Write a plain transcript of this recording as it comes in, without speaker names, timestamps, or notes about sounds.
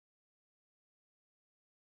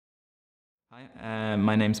Hi,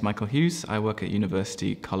 my name's Michael Hughes. I work at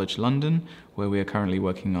University College London, where we are currently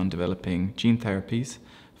working on developing gene therapies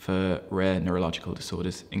for rare neurological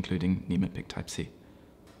disorders, including Niemann-Pick type C.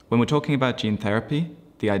 When we're talking about gene therapy,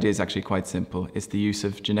 the idea is actually quite simple. It's the use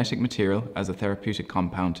of genetic material as a therapeutic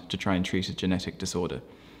compound to try and treat a genetic disorder.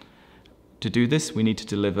 To do this, we need to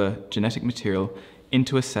deliver genetic material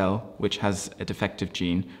into a cell which has a defective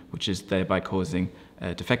gene, which is thereby causing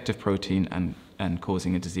a defective protein and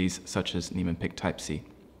causing a disease such as Niemann-Pick type C.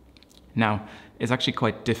 Now, it's actually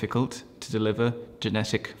quite difficult to deliver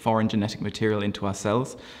foreign genetic material into our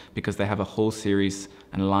cells because they have a whole series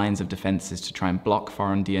and lines of defenses to try and block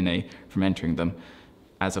foreign DNA from entering them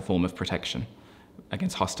as a form of protection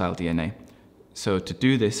against hostile DNA. So to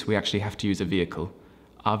do this, we actually have to use a vehicle.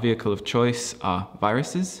 Our vehicle of choice are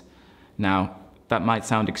viruses. Now, that might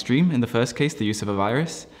sound extreme in the first case, the use of a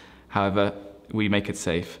virus. However, we make it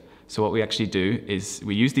safe. So what we actually do is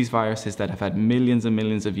we use these viruses that have had millions and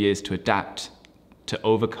millions of years to adapt, to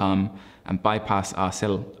overcome and bypass our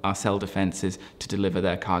cell defenses to deliver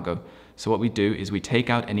their cargo. So what we do is we take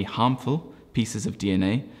out any harmful pieces of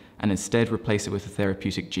DNA and instead replace it with a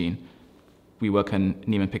therapeutic gene. We work on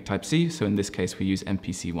Niemann-Pick type C, so in this case we use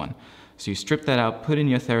NPC1. So you strip that out, put in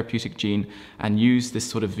your therapeutic gene, and use this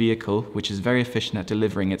sort of vehicle, which is very efficient at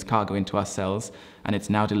delivering its cargo into our cells, and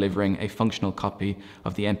it's now delivering a functional copy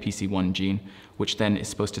of the NPC1 gene, which then is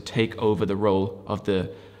supposed to take over the role of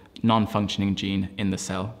the non-functioning gene in the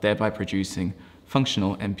cell, thereby producing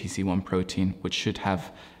functional NPC1 protein, which should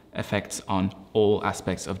have effects on all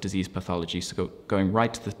aspects of disease pathology, so going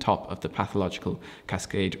right to the top of the pathological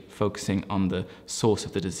cascade, focusing on the source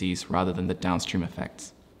of the disease rather than the downstream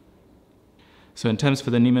effects. So in terms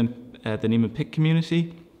for the Niemann-Pick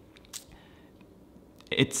community,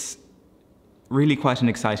 it's really quite an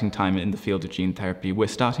exciting time in the field of gene therapy. We're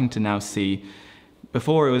starting to now see,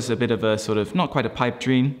 before it was a bit of a sort of, not quite a pipe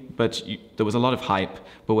dream, but there was a lot of hype,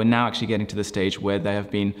 but we're now actually getting to the stage where there have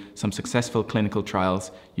been some successful clinical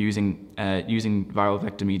trials using viral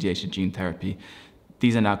vector-mediated gene therapy.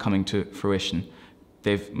 These are now coming to fruition.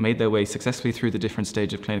 They've made their way successfully through the different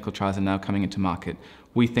stages of clinical trials and now coming into market.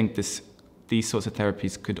 We think these sorts of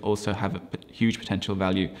therapies could also have a huge potential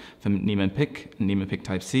value for Niemann-Pick and Niemann-Pick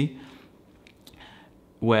type C,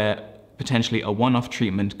 where potentially a one-off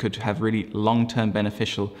treatment could have really long-term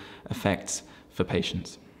beneficial effects for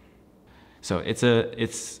patients. So it's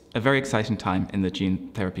a very exciting time in the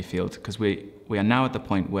gene therapy field because we are now at the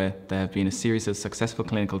point where there have been a series of successful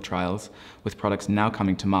clinical trials with products now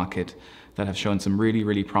coming to market that have shown some really,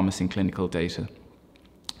 really promising clinical data.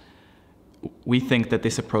 We think that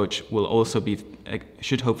this approach will also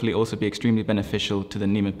should hopefully also be extremely beneficial to the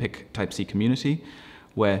Niemann-Pick type C community,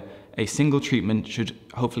 where a single treatment should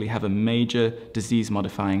hopefully have a major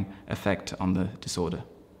disease-modifying effect on the disorder.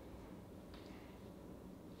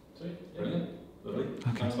 Sweet. Brilliant. Lovely.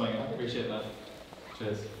 Okay. Thanks, Mike. I appreciate that.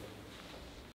 Cheers.